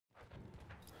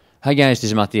Hi guys, this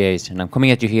is MattiAce, and I'm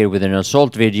coming at you here with an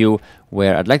assault video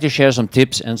where I'd like to share some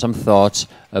tips and some thoughts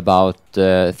about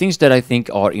things that I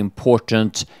think are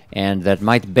important and that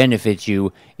might benefit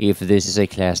you if this is a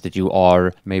class that you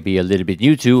are maybe a little bit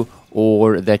new to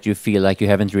or that you feel like you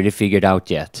haven't really figured out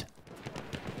yet.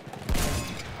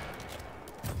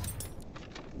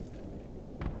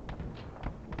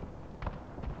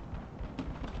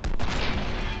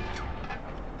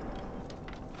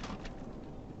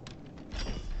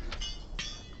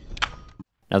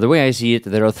 Now, the way I see it,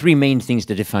 there are three main things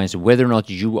that defines whether or not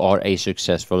you are a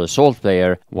successful assault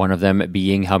player. One of them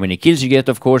being how many kills you get,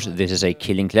 of course. This is a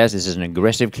killing class, this is an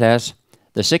aggressive class.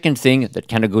 The second thing that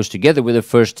kind of goes together with the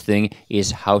first thing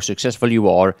is how successful you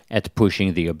are at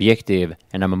pushing the objective.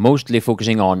 And I'm mostly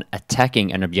focusing on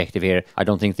attacking an objective here. I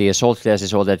don't think the assault class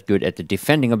is all that good at the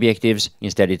defending objectives.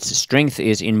 Instead, its strength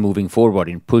is in moving forward,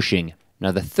 in pushing.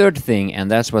 Now the third thing,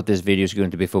 and that's what this video is going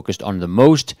to be focused on the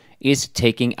most, is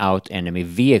taking out enemy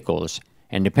vehicles.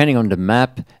 And depending on the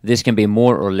map, this can be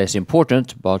more or less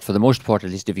important, but for the most part, at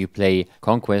least if you play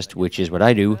Conquest, which is what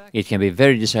I do, it can be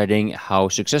very deciding how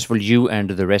successful you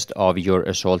and the rest of your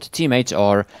assault teammates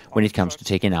are when it comes to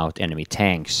taking out enemy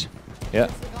tanks. Yeah.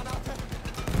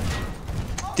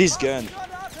 This gun.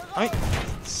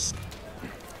 It's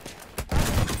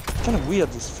kind of weird,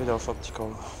 this feather of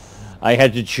optical. I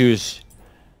had to choose.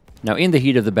 Now, in the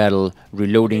heat of the battle,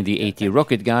 reloading the AT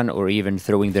rocket gun or even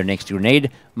throwing their next grenade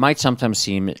might sometimes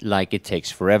seem like it takes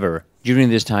forever.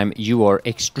 During this time, you are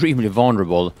extremely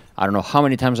vulnerable. I don't know how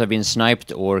many times I've been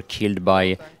sniped or killed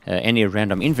by any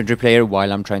random infantry player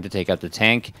while I'm trying to take out the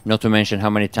tank, not to mention how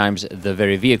many times the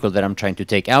very vehicle that I'm trying to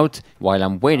take out while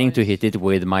I'm waiting to hit it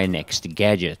with my next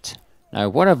gadget. Now,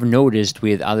 what I've noticed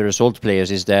with other assault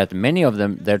players is that many of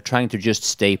them, they're trying to just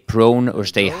stay prone or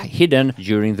stay hidden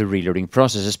during the reloading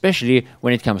process, especially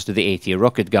when it comes to the AT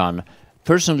rocket gun.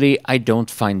 Personally, I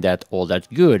don't find that all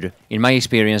that good. In my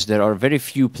experience, there are very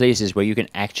few places where you can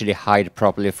actually hide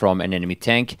properly from an enemy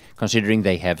tank, considering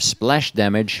they have splash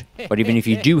damage. But even if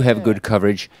you do have good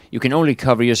coverage, you can only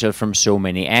cover yourself from so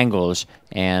many angles.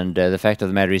 And the fact of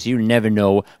the matter is, you never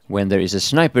know when there is a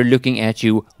sniper looking at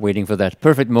you, waiting for that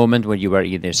perfect moment when you are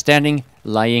either standing,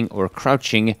 lying, or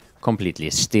crouching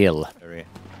completely still.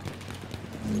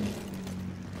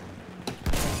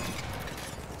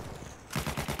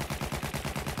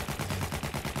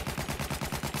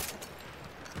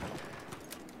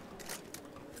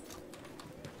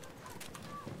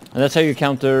 And that's how you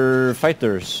counter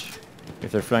fighters,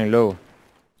 if they're flying low.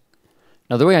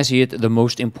 Now, the way I see it, the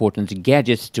most important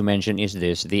gadget to mention is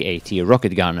this, the AT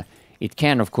rocket gun. It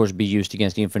can, of course, be used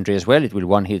against infantry as well. It will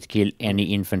one-hit kill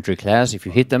any infantry class if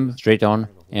you hit them straight on.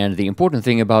 And the important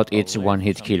thing about its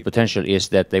one-hit kill potential is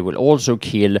that they will also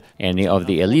kill any of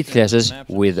the elite classes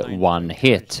with one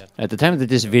hit. At the time that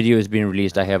this video is being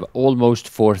released, I have almost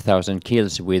 4,000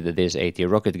 kills with this AT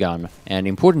rocket gun. And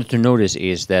important to notice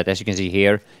is that, as you can see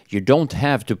here, you don't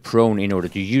have to prone in order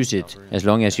to use it. As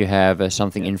long as you have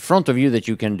something in front of you that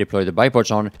you can deploy the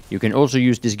bipods on, you can also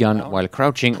use this gun while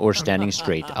crouching or standing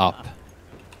straight up.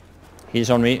 He's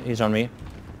on me, he's on me.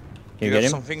 Can you get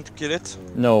him? Something to kill it?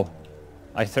 No.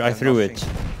 I threw it.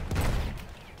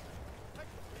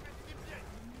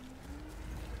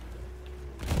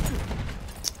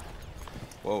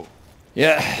 Whoa.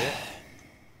 Yeah.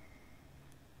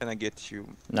 Can I get you?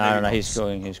 No, he's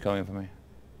going for me.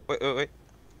 Wait.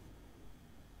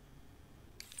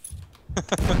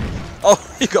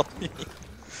 Oh, he got me.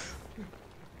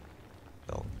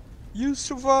 No. You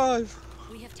survive.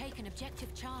 We have taken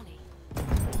objective Charlie.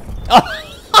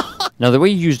 Now, the way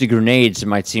you use the grenades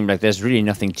might seem like there's really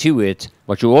nothing to it,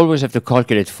 but you always have to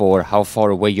calculate for how far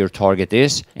away your target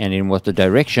is and in what the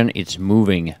direction it's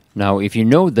moving. Now, if you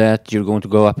know that you're going to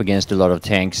go up against a lot of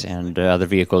tanks and other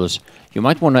vehicles, you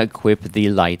might want to equip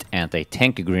the light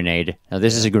anti-tank grenade. Now,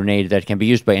 this is a grenade that can be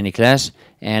used by any class,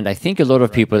 and I think a lot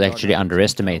of people actually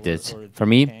underestimate it. For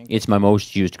me, it's my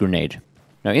most used grenade.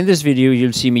 Now, in this video,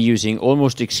 you'll see me using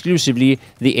almost exclusively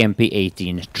the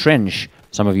MP18 Trench.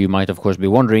 Some of you might, of course, be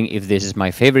wondering if this is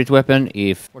my favorite weapon,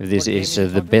 if this is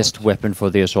the best weapon for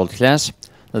the assault class.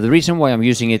 Now, the reason why I'm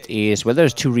using it is, well,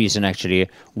 there's two reasons, actually.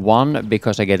 One,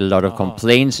 because I get a lot of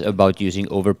complaints about using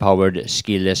overpowered,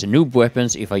 skillless noob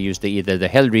weapons if I use either the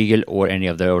Hellriegel or any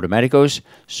of the automaticos.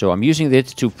 So I'm using it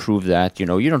to prove that, you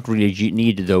know, you don't really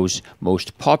need those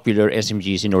most popular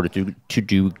SMGs in order to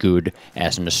do good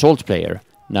as an assault player.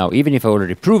 Now, even if I've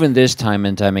already proven this time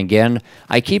and time again,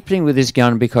 I keep playing with this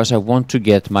gun because I want to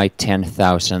get my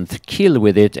 10,000th kill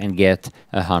with it and get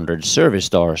 100 service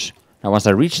stars. Now once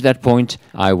I reach that point,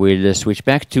 I will switch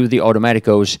back to the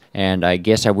automaticos, and I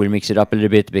guess I will mix it up a little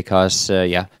bit because,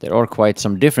 yeah, there are quite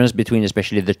some difference between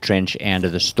especially the trench and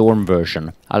the storm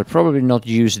version. I'll probably not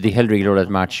use the Hellrigger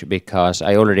that much because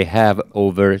I already have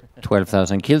over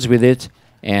 12,000 kills with it,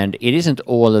 and it isn't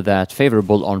all that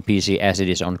favorable on PC as it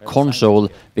is on console,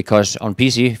 because on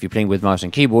PC, if you're playing with mouse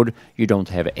and keyboard, you don't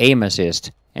have aim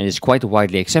assist. And it's quite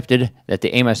widely accepted that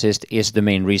the aim assist is the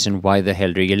main reason why the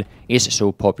Hellrigger is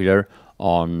so popular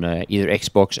on either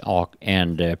Xbox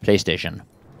and PlayStation.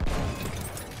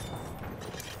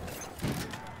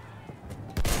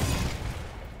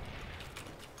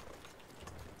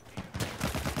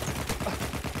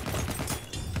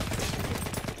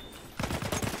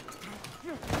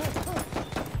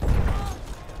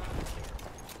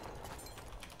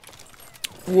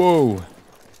 Whoa!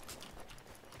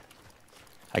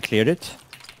 I cleared it.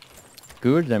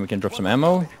 Good, then we can drop some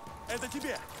ammo.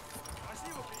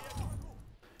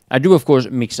 I do of course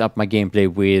mix up my gameplay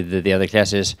with the other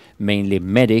classes, mainly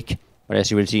medic, but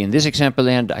as you will see in this example,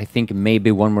 and I think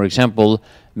maybe one more example,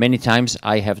 many times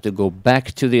I have to go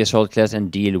back to the assault class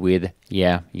and deal with,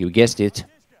 yeah, you guessed it,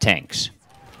 tanks.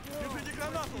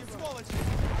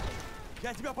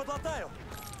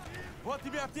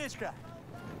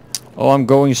 Oh, I'm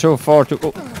going so far to...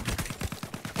 Oh.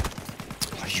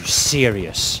 Are you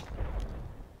serious?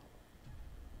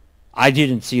 I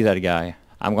didn't see that guy.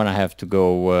 I'm gonna have to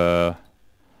go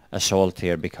assault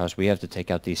here because we have to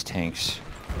take out these tanks.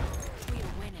 We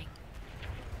are winning.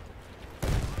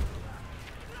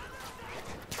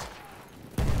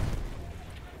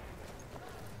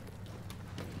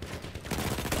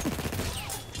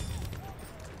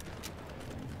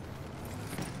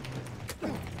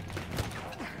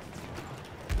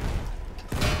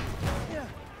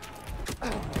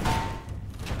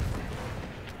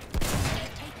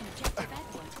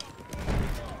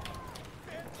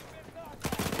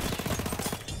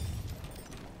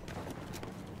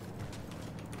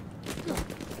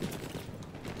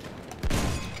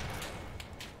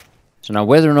 So now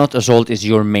whether or not Assault is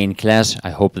your main class,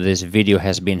 I hope this video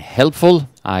has been helpful.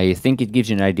 I think it gives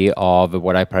you an idea of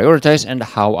what I prioritize and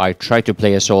how I try to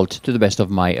play Assault to the best of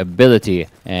my ability.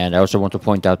 And I also want to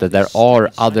point out that there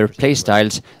are other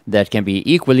playstyles that can be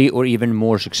equally or even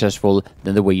more successful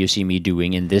than the way you see me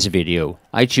doing in this video.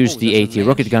 I choose the AT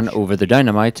rocket gun over the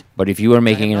dynamite, but if you are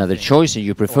making another choice and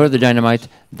you prefer the dynamite,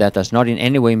 that does not in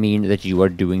any way mean that you are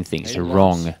doing things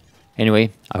wrong.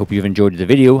 Anyway, I hope you've enjoyed the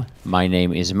video. My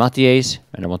name is MattiAce,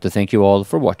 and I want to thank you all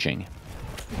for watching.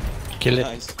 Kill it.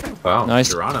 Nice. Wow,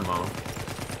 Nice. Geronimo.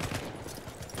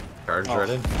 Charge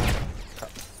ready.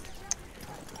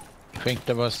 I think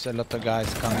there was a lot of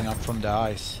guys coming up from the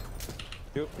ice.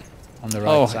 Yep. On the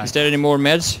right side. Is there any more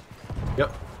meds?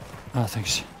 Yep. Ah,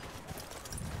 thanks.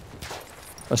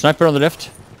 A sniper on the left.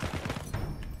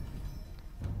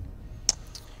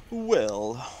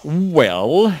 Well,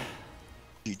 Well...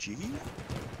 GG.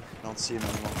 Don't see him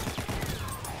anymore.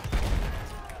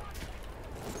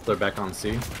 They're back on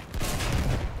C.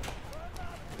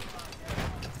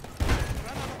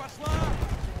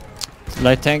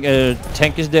 Light tank,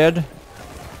 tank is dead.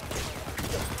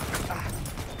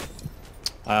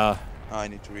 I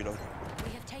need to reload.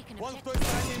 We have taken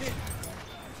objective.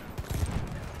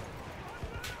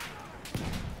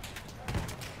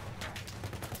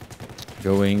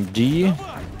 Going D.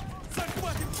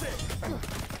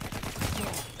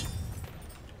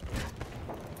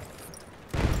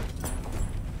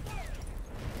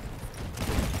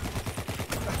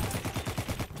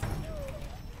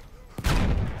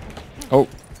 Oh,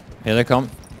 here they come.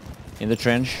 In the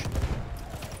trench.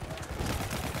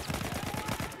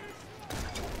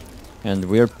 And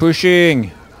we're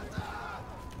pushing!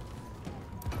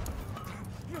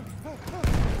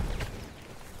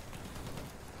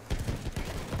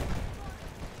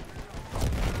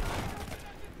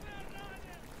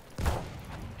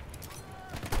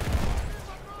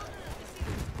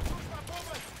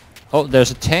 Oh,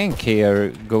 there's a tank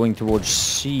here going towards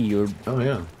C or... Oh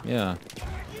yeah. Yeah.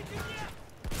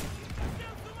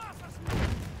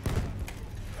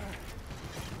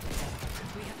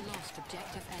 We have lost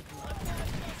objective Edward.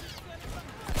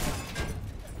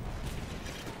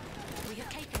 We have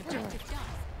taken objective Duff.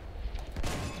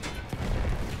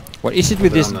 What is it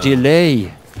with this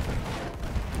delay?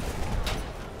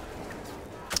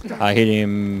 I hit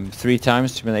him 3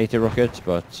 times with an 80 rocket,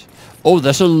 but... Oh,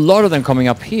 there's a lot of them coming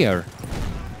up here.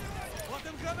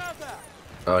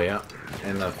 Oh yeah.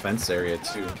 In the fence area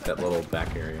too. That little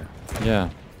back area.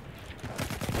 Yeah.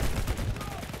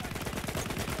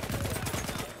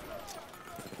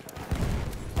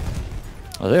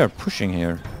 Oh, they are pushing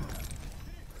here.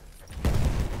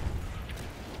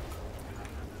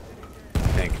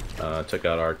 took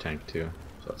out our tank too,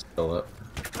 so it's still up.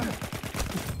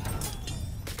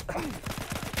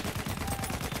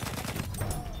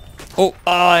 Oh,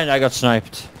 and I got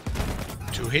sniped.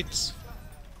 2 hits.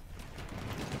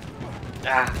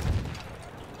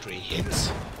 3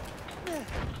 hits.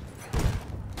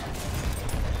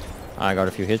 I got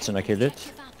a few hits and I killed it.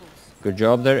 Objective apples. Good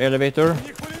job there, elevator.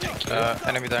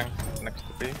 Enemy tank next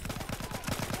to B.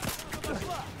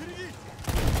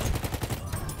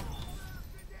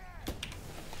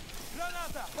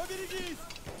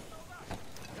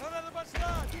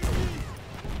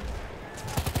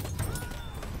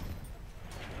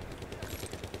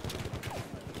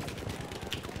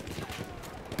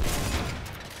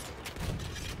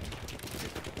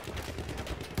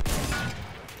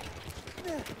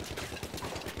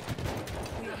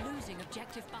 We are losing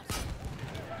objective button.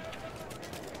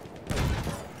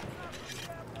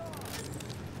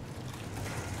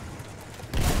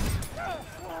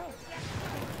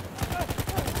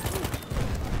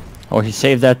 Oh, he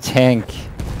saved that tank.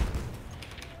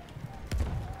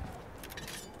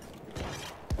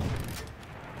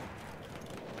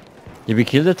 Did we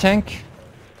kill the tank?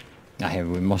 Nah,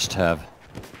 we must have.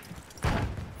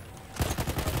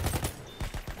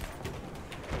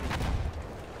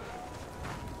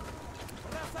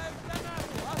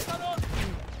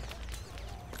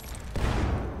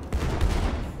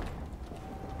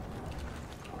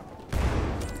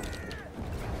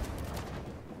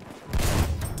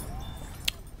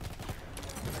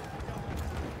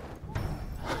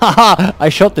 Haha! I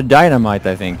shot the dynamite,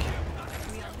 I think.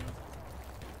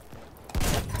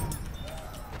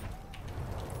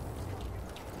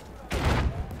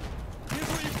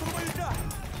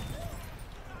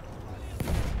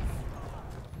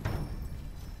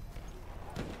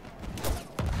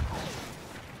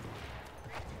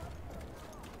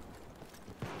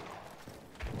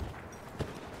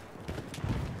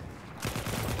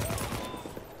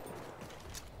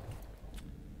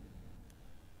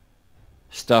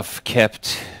 Stuff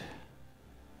kept.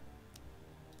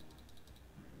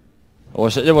 It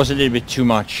was a little bit too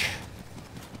much.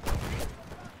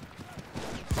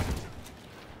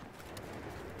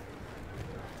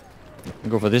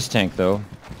 Go for this tank though.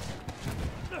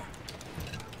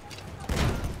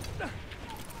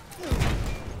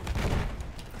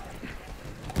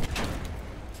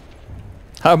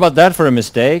 How about that for a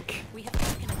mistake? We have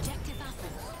taken objective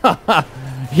apples.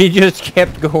 He just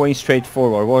kept going straight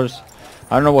forward.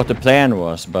 I don't know what the plan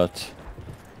was, but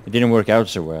it didn't work out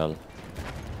so well.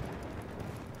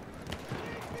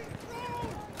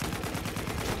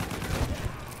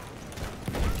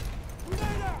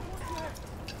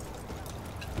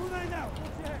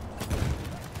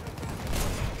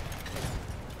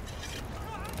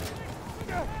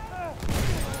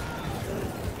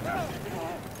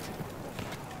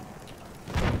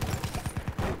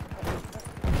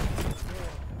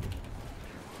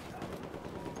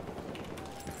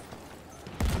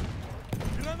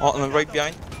 Oh, and right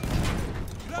behind.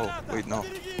 Oh, wait, no.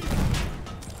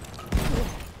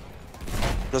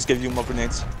 Just give you more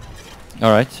grenades.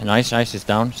 Alright, nice, it's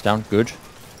down, good.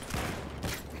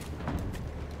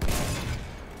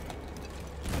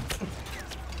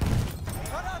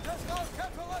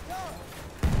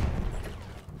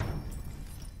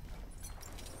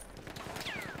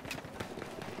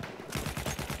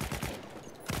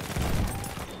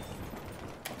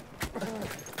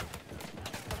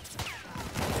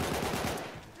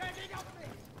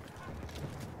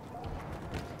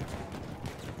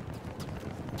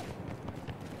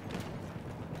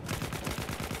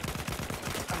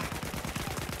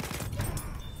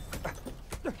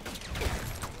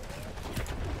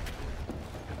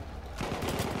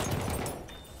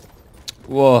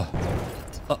 Whoa.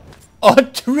 A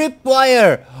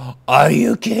tripwire! Are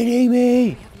you kidding me?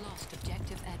 We have lost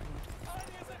objective Edward.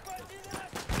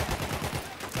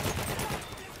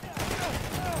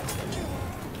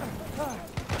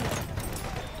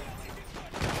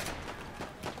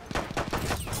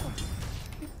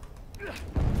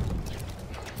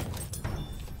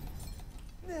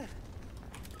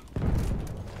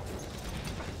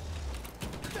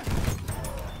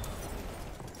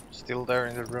 Still there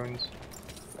in the ruins.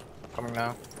 Coming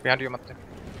now. Behind you, Matti.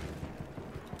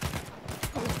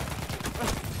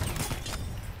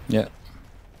 Yeah.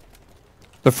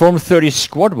 Perform 30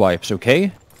 squad wipes,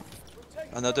 okay?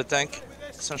 Another tank.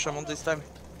 Saint-Chamond this time.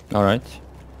 Alright.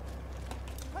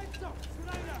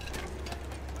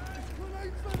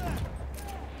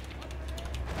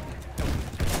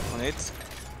 On it.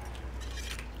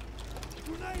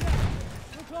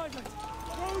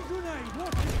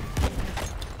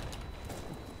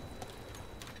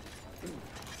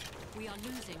 We We are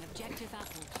losing objective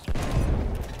apples.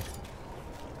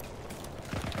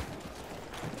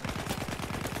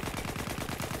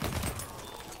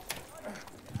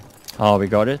 Oh, we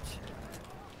got it?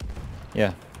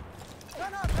 Yeah.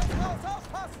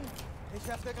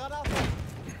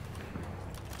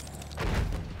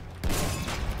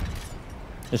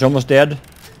 It's almost dead.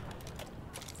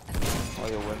 Oh,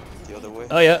 you went the other way.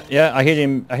 Oh yeah, yeah, I hit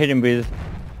him with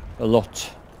a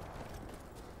lot.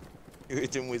 You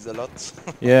hit him with a lot.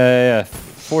 Yeah.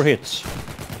 4 hits.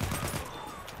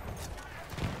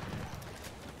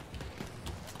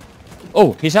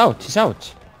 Oh, he's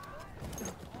out.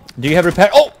 Do you have repair?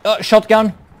 Oh,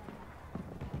 shotgun.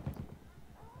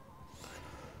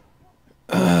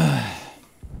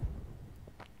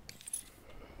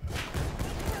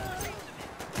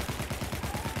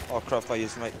 Oh crap, I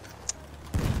used my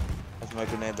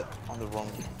grenade on the wrong.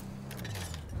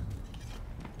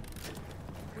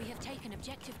 We have taken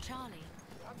objective Charlie.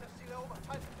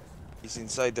 He's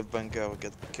inside the bunker,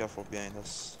 get careful behind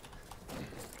us.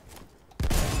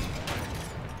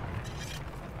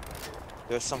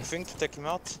 There's something to take him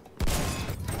out?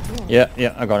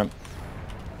 Yeah, I got him.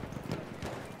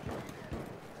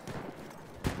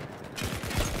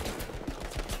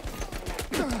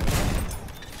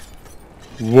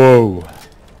 Whoa.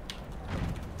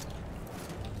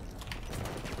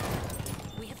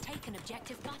 We have taken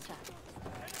objective butter.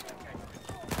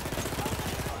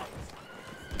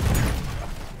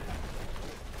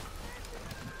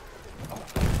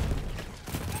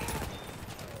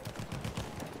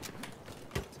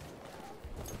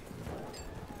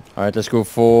 Alright, let's go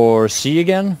for C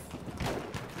again.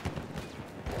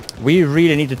 We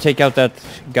really need to take out that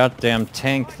goddamn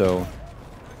tank though.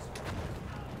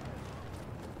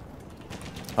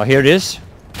 Oh, here it is.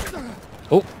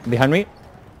 Oh, behind me.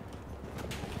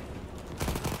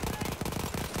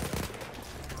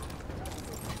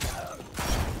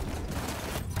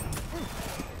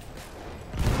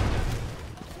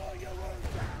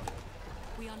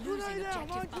 We are losing objective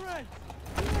butter.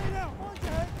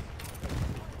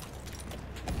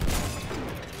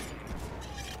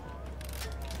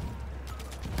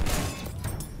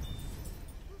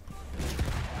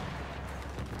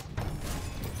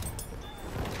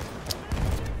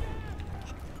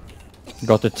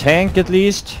 Got the tank at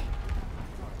least.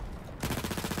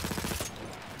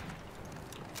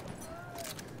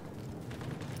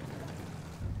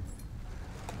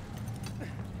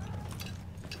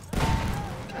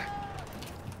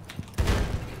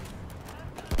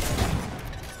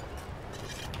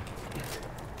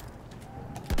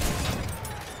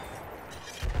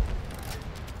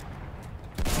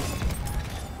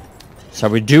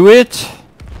 Shall we do it?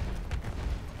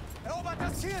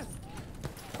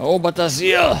 Oh, but that's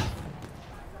here.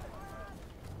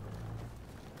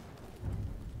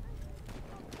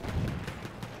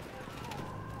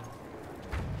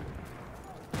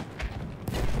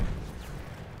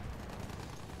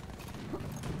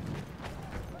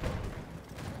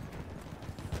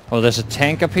 Oh, there's a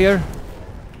tank up here.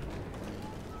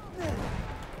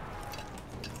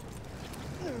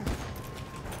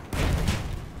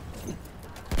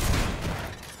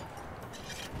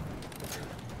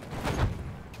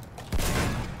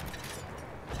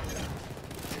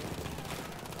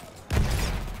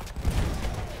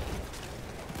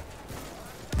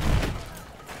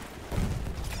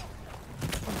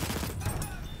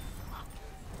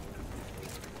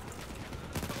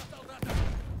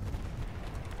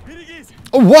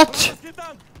 Oh, what?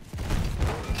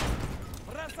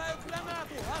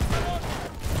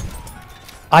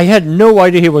 I had no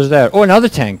idea he was there. Oh, another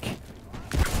tank.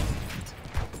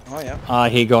 Oh yeah. Ah,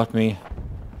 he got me.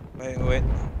 Wait.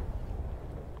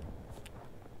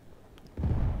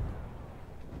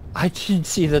 I didn't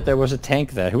see that there was a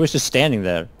tank there. He was just standing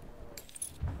there.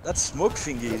 That smoke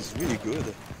thingy is really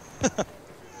good.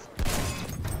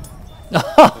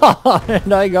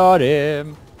 And I got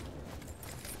him.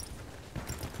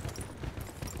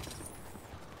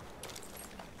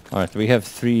 Alright, we have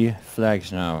 3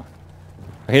 flags now.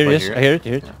 Here it is. I hear it.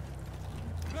 Yeah.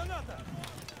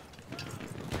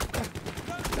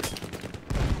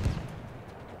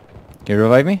 Can you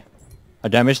revive me? I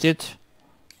damaged it.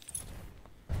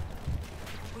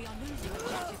 We are losing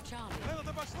objective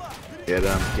Charlie. Get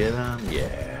him,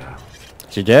 yeah.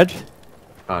 Is he dead?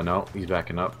 Oh no, he's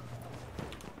backing up.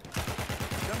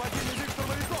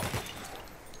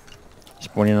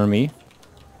 Spawning on me.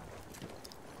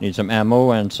 Need some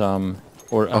ammo and some...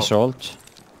 or assault.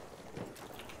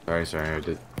 Sorry, I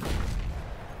did.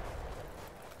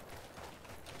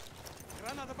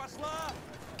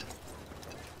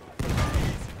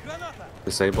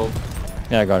 Disabled.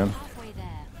 Yeah, I got him. Halfway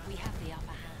there. We have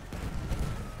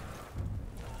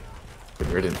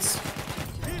riddance.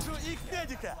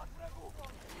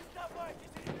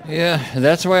 Yeah,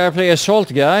 that's why I play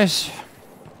Assault, guys.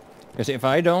 Because if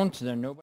I don't, then nobody...